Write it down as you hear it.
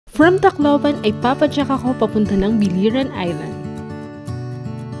From Tacloban ay papadyak ako papunta ng Biliran Island.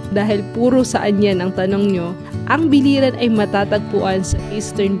 Dahil puro saan yan ang tanong nyo, ang Biliran ay matatagpuan sa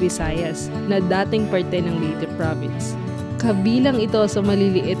Eastern Visayas na dating parte ng Biliran Province. Kabilang ito sa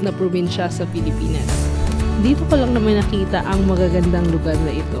maliliit na probinsya sa Pilipinas. Dito ko lang naman nakita ang magagandang lugar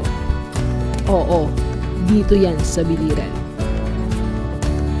na ito. Oo, dito yan sa Biliran.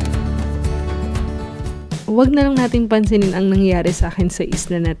 Huwag na lang nating pansinin ang nangyayari sa akin sa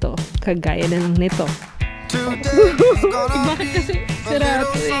isla na to. Kagaya na lang nito. Bakit kasi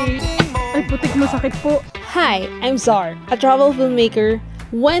sirato eh? Ay, putik masakit po. Hi, I'm Zar, a travel filmmaker.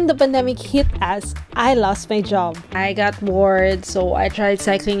 When the pandemic hit us, I lost my job. I got bored, so I tried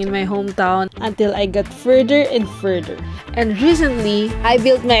cycling in my hometown until I got further and further. And recently, I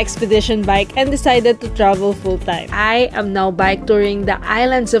built my expedition bike and decided to travel full-time. I am now bike touring the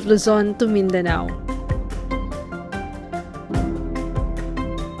islands of Luzon to Mindanao.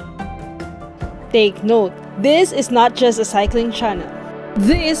 Take note, this is not just a cycling channel.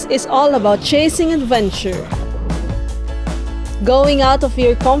 This is all about chasing adventure. Going out of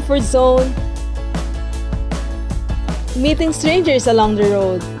your comfort zone. Meeting strangers along the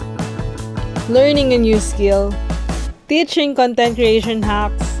road. Learning a new skill. Teaching content creation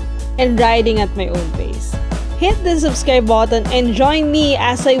hacks. And riding at my own pace. Hit the subscribe button and join me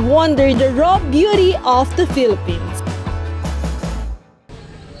as I wander the raw beauty of the Philippines.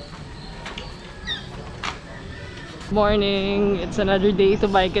 Morning! It's another day to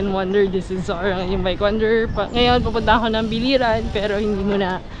bike and wander. This is Zara, yung bike wander. Ngayon, pupunta ako ng Biliran, pero hindi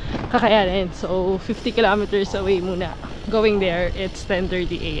muna kakayanin. So, 50 kilometers away muna. Going there, it's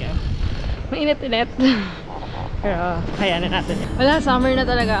 10:30 AM. Mainit-init. Pero, kayanin natin. Wala, summer na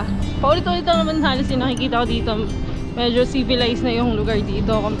talaga. Paulit-ulit lang naman halos yung nakikita ko dito. Medyo civilized na yung lugar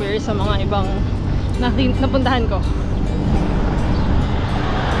dito compare sa mga ibang napuntahan ko.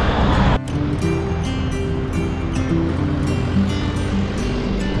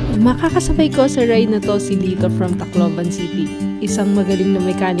 Makakasabay ko sa ride na to si Lito from Tacloban City, isang magaling na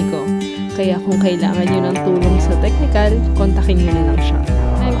mekaniko. Kaya kung kailangan nyo ng tulong sa technical, kontakin nyo na lang siya.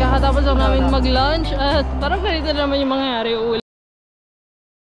 And kakatapos lang namin mag-lunch at parang ganito naman yung mangyayari ulit.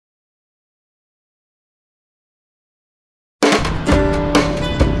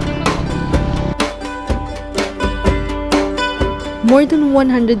 More than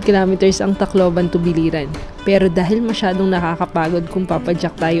 100 kilometers ang Tacloban to Biliran. Pero dahil masyadong nakakapagod kung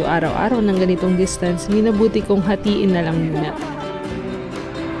papadyak tayo araw-araw ng ganitong distance, minabuti kong hatiin na lang muna.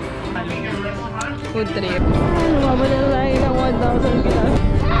 Food trip. Lumabas na tayo ng 1,000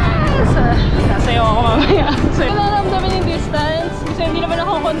 kilometers. Sasayaw ako mamaya. Nararamdaman yung distance. Kasi hindi naman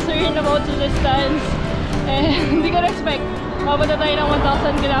ako concerned about the distance. Hindi ko expect. Mababa tayo ng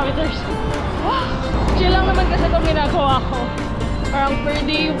 1,000 kilometers. Chill lang naman kasi itong ginagawa ko. Parang per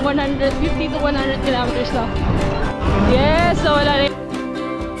day, 150 to 100 kilometers lang. Yes! So wala rin.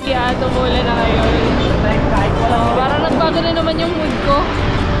 Kaya tumulan na ngayon. Parang nagbago na naman yung mood ko.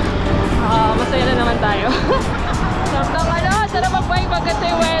 Masaya na naman tayo. Sarap mag-bike pag ganito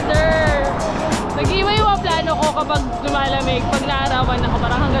yung weather. Nag-iiba yung mga plano ko kapag lumalamig. Pag naarawan ako,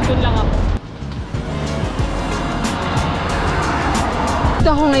 parang hanggang dun lang ako. Dito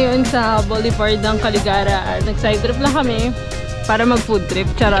ako ngayon sa Boulevard ng Caligara at nag-side trip lang kami. Para mag-food trip,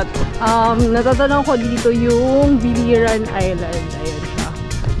 charot. Natatanong ko dito yung Biliran Island. Ayun siya.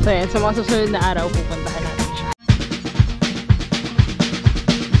 So yan, sa mga susunod na araw, pupuntahan natin siya.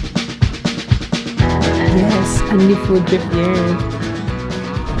 Yes, only food trip there.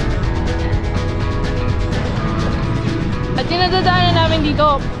 At yung nadadaanan namin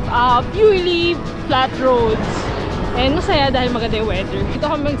dito, purely flat roads. And masaya dahil maganda yung weather. Dito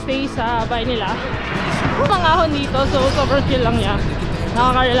kami mag-stay sa bahay nila. Mga ahon dito, so sobrang chill lang niya.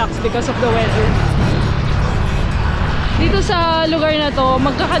 Nakaka-relax because of the weather. Dito sa lugar na to,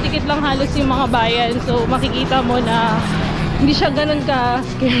 magkakadikit lang halos yung mga bayan. So makikita mo na hindi siya ganun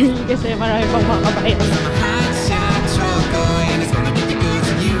ka-scary kasi marami pang mga kabayan.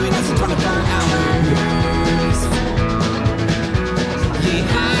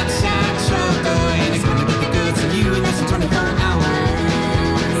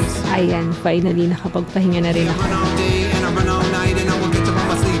 Ayan, finally nakapagpahinga na rin ako.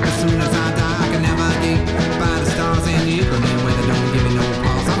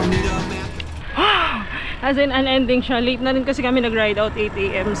 As in, unending siya. Late na rin kasi kami nag-ride out 8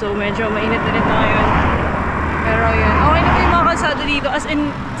 AM. So, medyo mainit-init na ngayon. Pero yun. Okay na po yung mga kalsada dito. As in,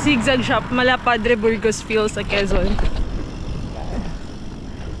 zigzag shop. Mala Padre Burgos feel sa Quezon.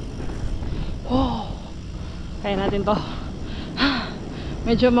 Oh, kaya natin to.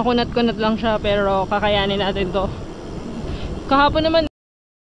 Medyo makunat-kunat lang siya pero kakayanin natin to. Kahapon naman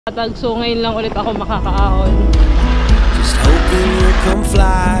So ngayon lang ulit ako makakaahon. Just hoping you'll come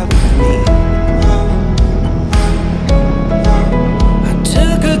fly with me. I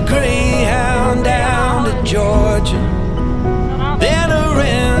took a Greyhound down to Georgia, then a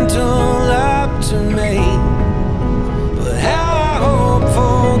rental up to Maine. But how I hope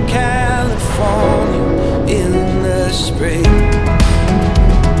for California in the spring.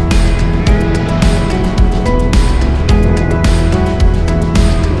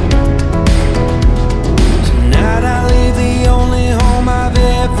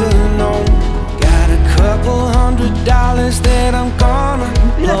 That I'm gonna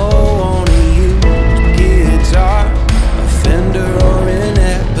blow on a used guitar, a Fender or an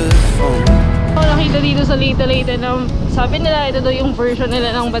Epiphone. Nakita dito sa Leyte na sabi nila ito daw yung version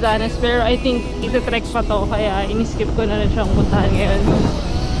nila ng Batanes, pero I think ito-trek pa to, kaya in-skip ko na rin siyang puntahan ngayon.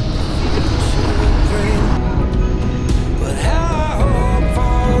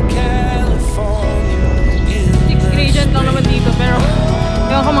 Six gradient lang naman dito, pero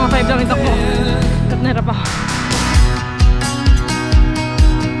ewan ko mga 5 lang ito ko. Kat narap ako.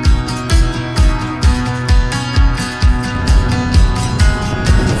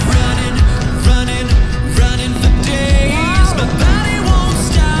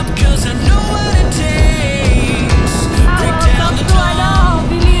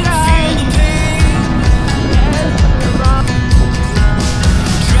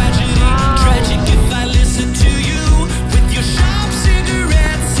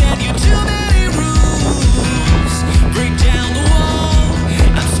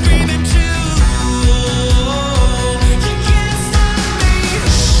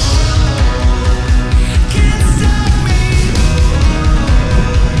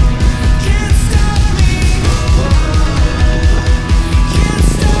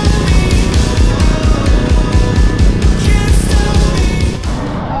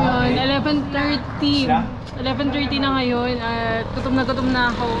 Gutom na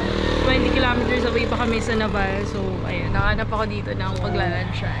ako. 20 kilometers away pa kami sa Naval. So, ayun, nakahanap ako dito ng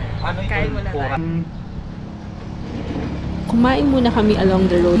paglalansyan. Kain muna tayo. Kumain muna kami along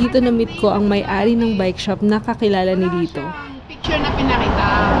the road. Dito na-meet ko ang may-ari ng bike shop na kakilala ni dito. Picture na pinakita.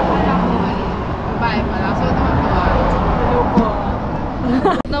 Wala ko babae pala. So, tumawa. Hello po.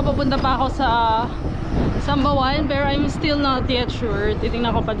 Napapunta pa ako sa Sambawan, pero I'm still not yet sure.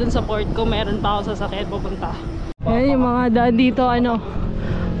 Titingnan ko pa dun sa port ko. Meron pa ako sasakyan pupunta. Ayan yung mga daan dito,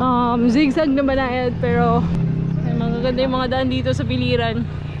 zigzag na banayad, pero ay, magaganda yung mga daan dito sa Biliran.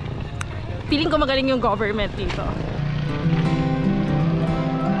 Feeling ko magaling yung government dito.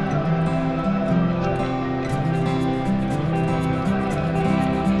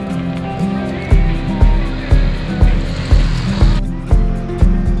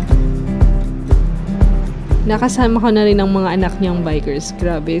 Nakasama ko na rin ang mga anak niyang bikers.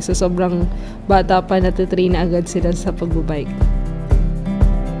 Grabe, sa sobrang bata pa natitrain na agad sila sa pagbabike.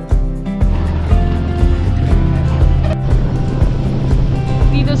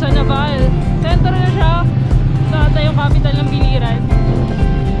 Dito sa Naval, center na siya. Sa yung capital ng Biliran.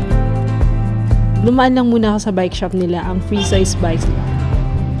 Lumaan lang muna ako sa bike shop nila, ang free size bikes.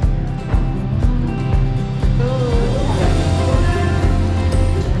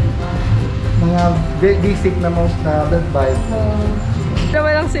 Mga basic na most na bike. Dalawa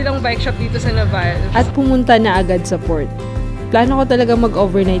lang silang bike shop dito sa Naval. At pumunta na agad sa port. Plano ko talaga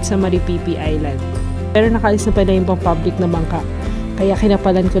mag-overnight sa Maripipi Island. Pero nakalis na pala yung pang-public na bangka. Kaya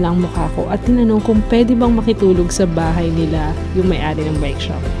kinapalan ko na ang mukha ko at tinanong kung pwede bang makitulog sa bahay nila yung may-ari ng bike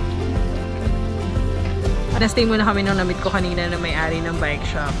shop. Na-stay muna kami nung na-meet ko kanina na may-ari ng bike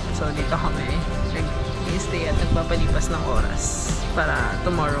shop. So dito kami nag-stay at nagpapalipas ng oras para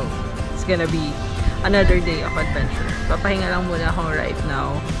tomorrow it's gonna be another day of adventure. Papahinga lang muna ako right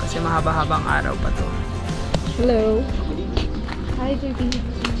now kasi mahaba-habang araw pa to. Hello! Hi, JP!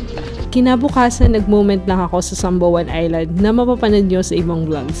 Kinabukasan, nag-moment lang ako sa Sambawan Island na mapapanood nyo sa ibang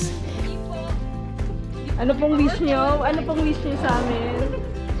vlogs. Ano pong wish nyo? Ano pong wish nyo sa amin?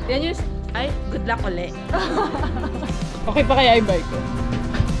 Yan yung... Ay, good luck ulit. Okay pa kaya yung bike ko?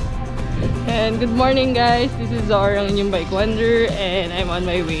 And good morning guys, this is Zor, ang inyong bike wonder, and I'm on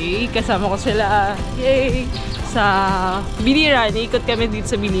my way. Kasama ko sila, yay! Sa Biliran, ikot kami dito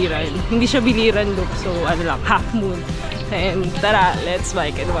sa Biliran. Hindi siya Biliran loop, so ano lang, half moon. And tara, let's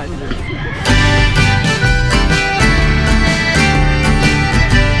bike and wander.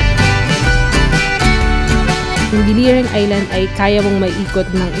 Ang Biliran Island ay kaya mong maiikot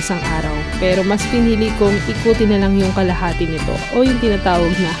ng isang araw, pero mas pinili kong ikutin na lang yung kalahati nito o yung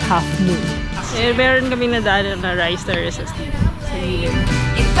tinatawag na half moon. Eh, meron kami nadaanan na rice terraces dito.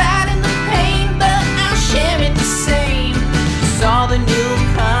 If I in the pain, but I'll share it the same. saw the new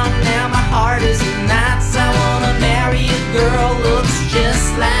come, now my heart is in knots. I wanna marry a girl, looks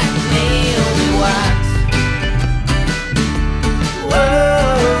just like Naomi Watts.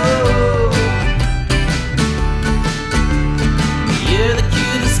 Whoa, you're the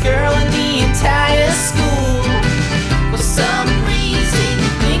cutest girl in the entire school. For some reason you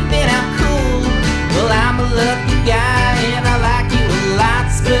think that I'm cool. Well, I'm a lucky guy and I like you a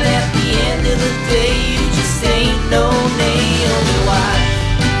lot, but at the end of the day you just ain't no Naomi Watts.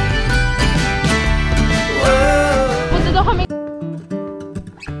 Whoa. Punta daw kami.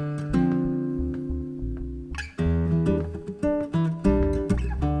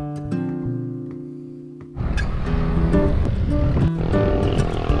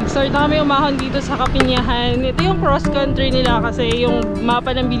 Start na kami umahon dito sa Kapinyahan. Ito yung cross country nila kasi yung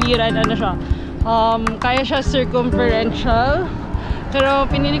mapa ng Biliran, ano siya, kaya siya circumferential. Pero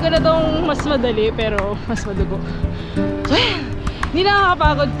pinili ko na tong mas madali pero mas madugo. So hindi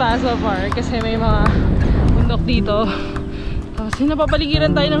nakakapagod pa so far kasi may mga bundok dito. Tapos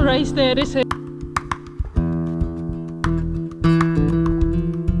napapaligiran tayo ng rice terrace eh.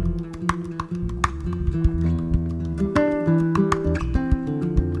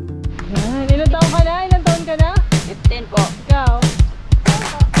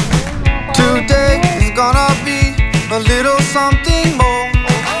 Today is gonna be a little something more.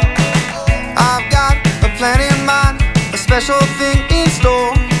 I've got a plan in mind, a special thing in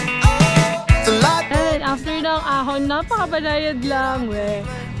store. And after ng ahon, napakabalayad lang we.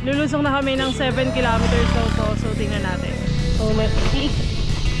 Lulusong na kami ng 7 kilometers daw to, so tingnan natin. So let's see.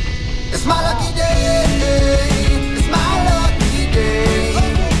 It's my lucky day. It's my lucky day.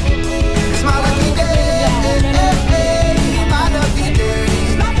 It's my lucky day. My lucky day.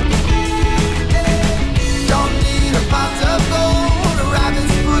 Don't need a pot of gold, a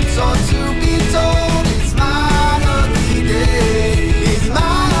rabbit's foot or to be told. It's my lucky day. It's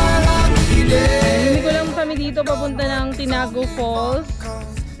my lucky day. Hindi ko lang kami dito papunta ng Tinago Falls.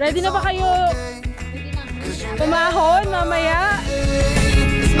 Ready na ba kayo? Pumahon mamaya?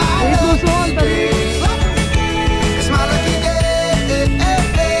 Ay, susunod tayo. It's my lucky day.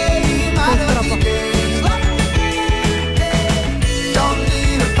 My lucky day. Don't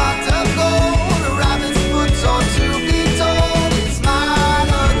need a pot of gold, a rabbit's foot or to be told. It's my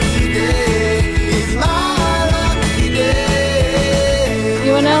lucky day. It's my lucky day.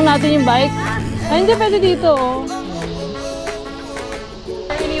 Iwan na lang natin yung bike. Ay, hindi pwede dito oh.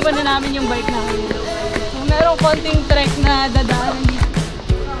 Iniwan na namin yung bike namin. So, merong konting trek na dadaan dito.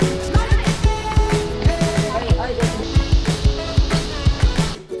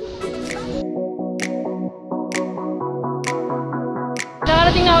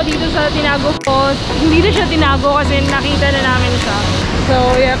 Nakarating na ako dito sa Tinago Falls. Hindi na siya tinago kasi nakita na namin siya. So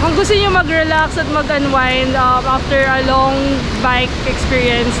yeah, kung gusto niyo mag-relax at mag-unwind after a long bike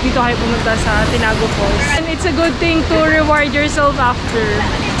experience, dito kayo pumunta sa Tinago Falls. And it's a good thing to reward yourself after.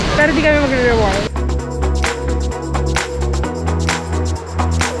 Pero di kami magre-reward.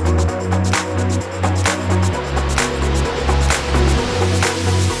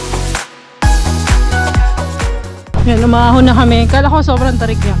 Yan, umahon na kami. Kala ko sobrang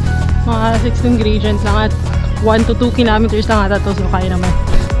tarik niya. Mga 16 gradients lang at 1 to 2 kilometers lang ata to. So kaya naman.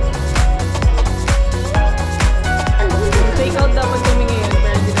 Take out dapat kami ngayon.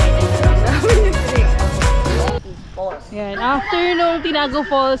 Pero di namin yan. After nung Tinago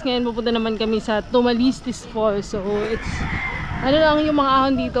Falls, ngayon pupunta naman kami sa Tumalistis Falls. So it's ano lang yung mga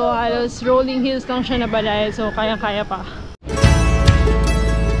ahon dito. Halos rolling hills lang siya na balay. So kaya-kaya pa.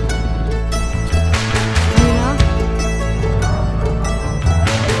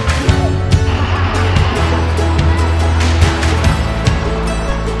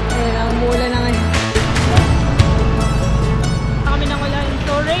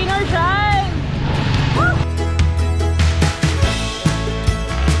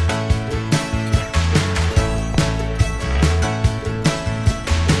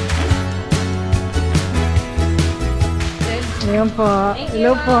 Ayan po.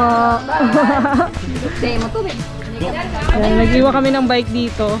 Hello po. Ayan, nag-iwa kami ng bike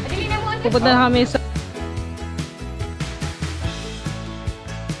dito. Pupunta na kami sa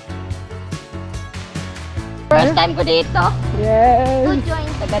First time ko dito. yes. To join.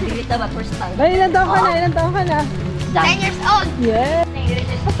 Taga dito ba first time? Ay, ilan taon ka na? Ilan taon ka na? 10 years old. Yes.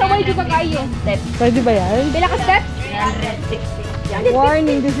 Basta may di ba kayo? Steps. Pwede ba yan? Bila ka steps? 360.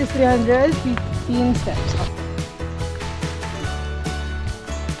 Warning, this is 315 steps.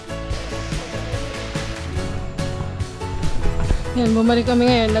 Yan, bumalik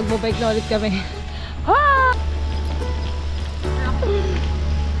kami ngayon. Nagbabike na ulit kami. Ha!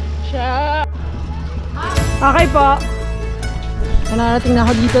 Siya! Okay po. Narating na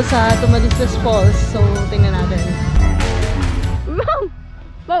ako dito sa Tumalistas Falls. So, tingnan natin.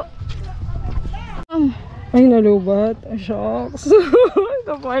 Ay, nalubat. Shocks.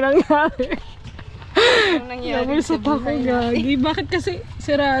 Ito po ay nangyari. Nabulsot ako, gagi. Bakit kasi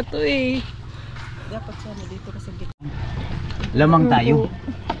sirato eh? Dapat sana dito kasi gitna. Lamang tayo.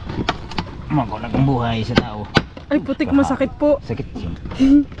 Magulag ang buhay sa tao. Ay, putik, masakit po. Sakit.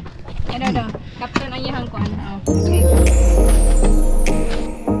 Ano, captain ang yahan ko. Okay.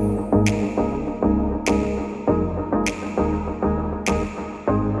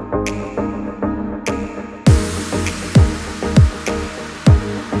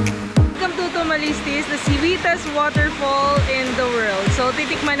 The sweetest waterfall in the world. So,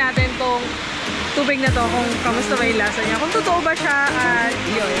 titikman natin tong tubig na to kung kamusta ba yung lasa niya. Kung totoo ba siya at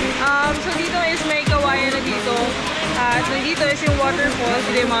yun. So, dito is may kawayan na dito. At nandito is yung waterfall.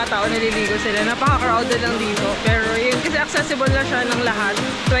 Sila yung mga tao naliligo sila. Napaka-crowded lang dito. Pero yun, kasi accessible na siya ng lahat.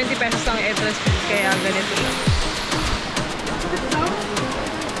 20 pesos ang entrance fee. Kaya ganito lang.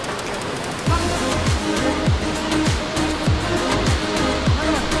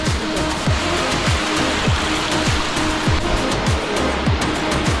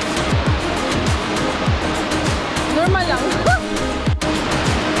 Normal lang.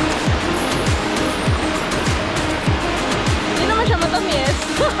 Hindi naman siya matamis.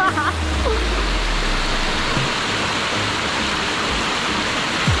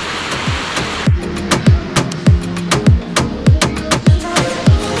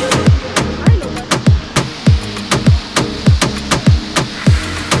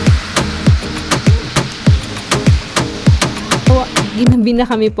 Ginabi na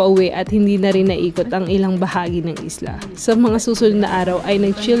kami pa uwi at hindi na rin naikot ang ilang bahagi ng isla. Sa mga susunod na araw ay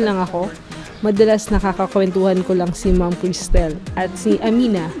nag-chill lang ako. Madalas nakakakwentuhan ko lang si Ma'am Cristel at si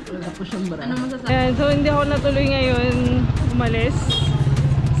Amina. Ayan, so hindi ako natuloy ngayon umalis.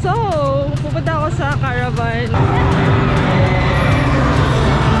 So, pupunta ako sa caravan.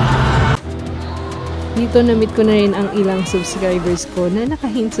 Dito na-meet ko na rin ang ilang subscribers ko na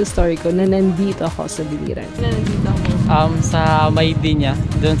nakahint sa story ko na nandito ako sa Biliran. Nandito ako. Sa may day niya,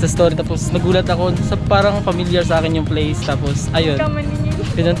 doon sa story. Tapos nagulat ako sa parang familiar sa akin yung place. Tapos ayun,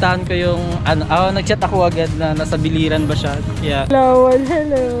 pinuntahan ko yung nag-chat ako agad na nasa Biliran ba siya. Yeah. Hello,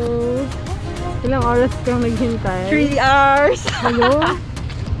 hello. Ilang oras kang naghintay? 3 hours. Hello?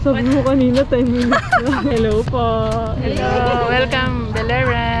 Sabi mo kanina 10 minutes na. Hello po. Hello, welcome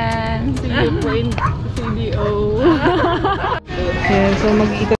Biliran. See you po in CDO. Okay, so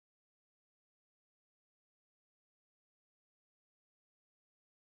mag-ikot.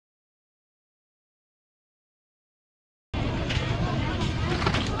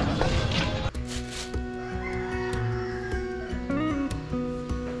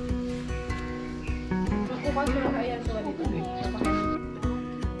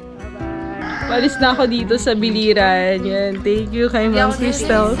 Walis na ako dito sa Biliran. Yan. Thank you kay Ma'am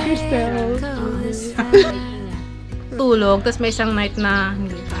Cristel. Tulog, tapos may isang night na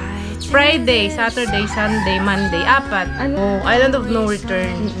Friday, Saturday, Sunday, Monday, 4. Oh, island of no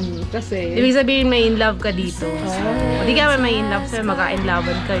return. Kasi Ibig sabihin may in love ka dito. Hindi ka may in love, so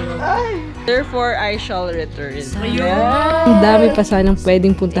magka-in-lovean kayo. therefore I shall return. Ang dami pa sanang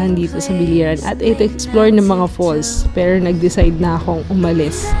pwedeng puntahan dito sa Biliran at explore ng mga falls. Pero nag-decide na akong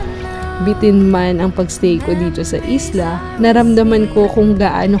umalis. Bitin man ang pagstay ko dito sa isla, naramdaman ko kung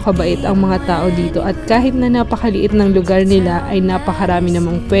gaano kabait ang mga tao dito at kahit na napakaliit ng lugar nila ay napakarami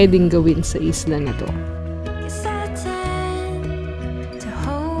namang pwedeng gawin sa isla na to.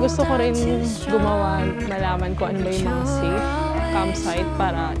 Gusto ko rin gumawa, malaman ko ano ba yung mga safe campsite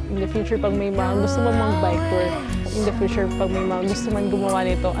para in the future pag may mga gusto mo mag-bike tour, in the future pag may mga gusto man gumawa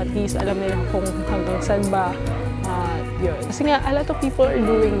nito, at least alam nila kung hanggang saan ba. Yun. Kasi nga, a lot of people are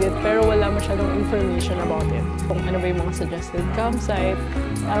doing it pero wala masyadong information about it. Kung ano ba yung mga suggested campsite.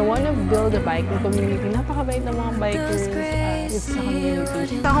 I wanna build a biking community. Napakabait ng mga bikers sa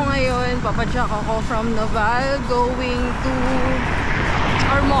community. Ako ngayon, papadyak ako from Naval going to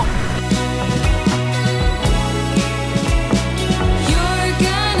Ormoc.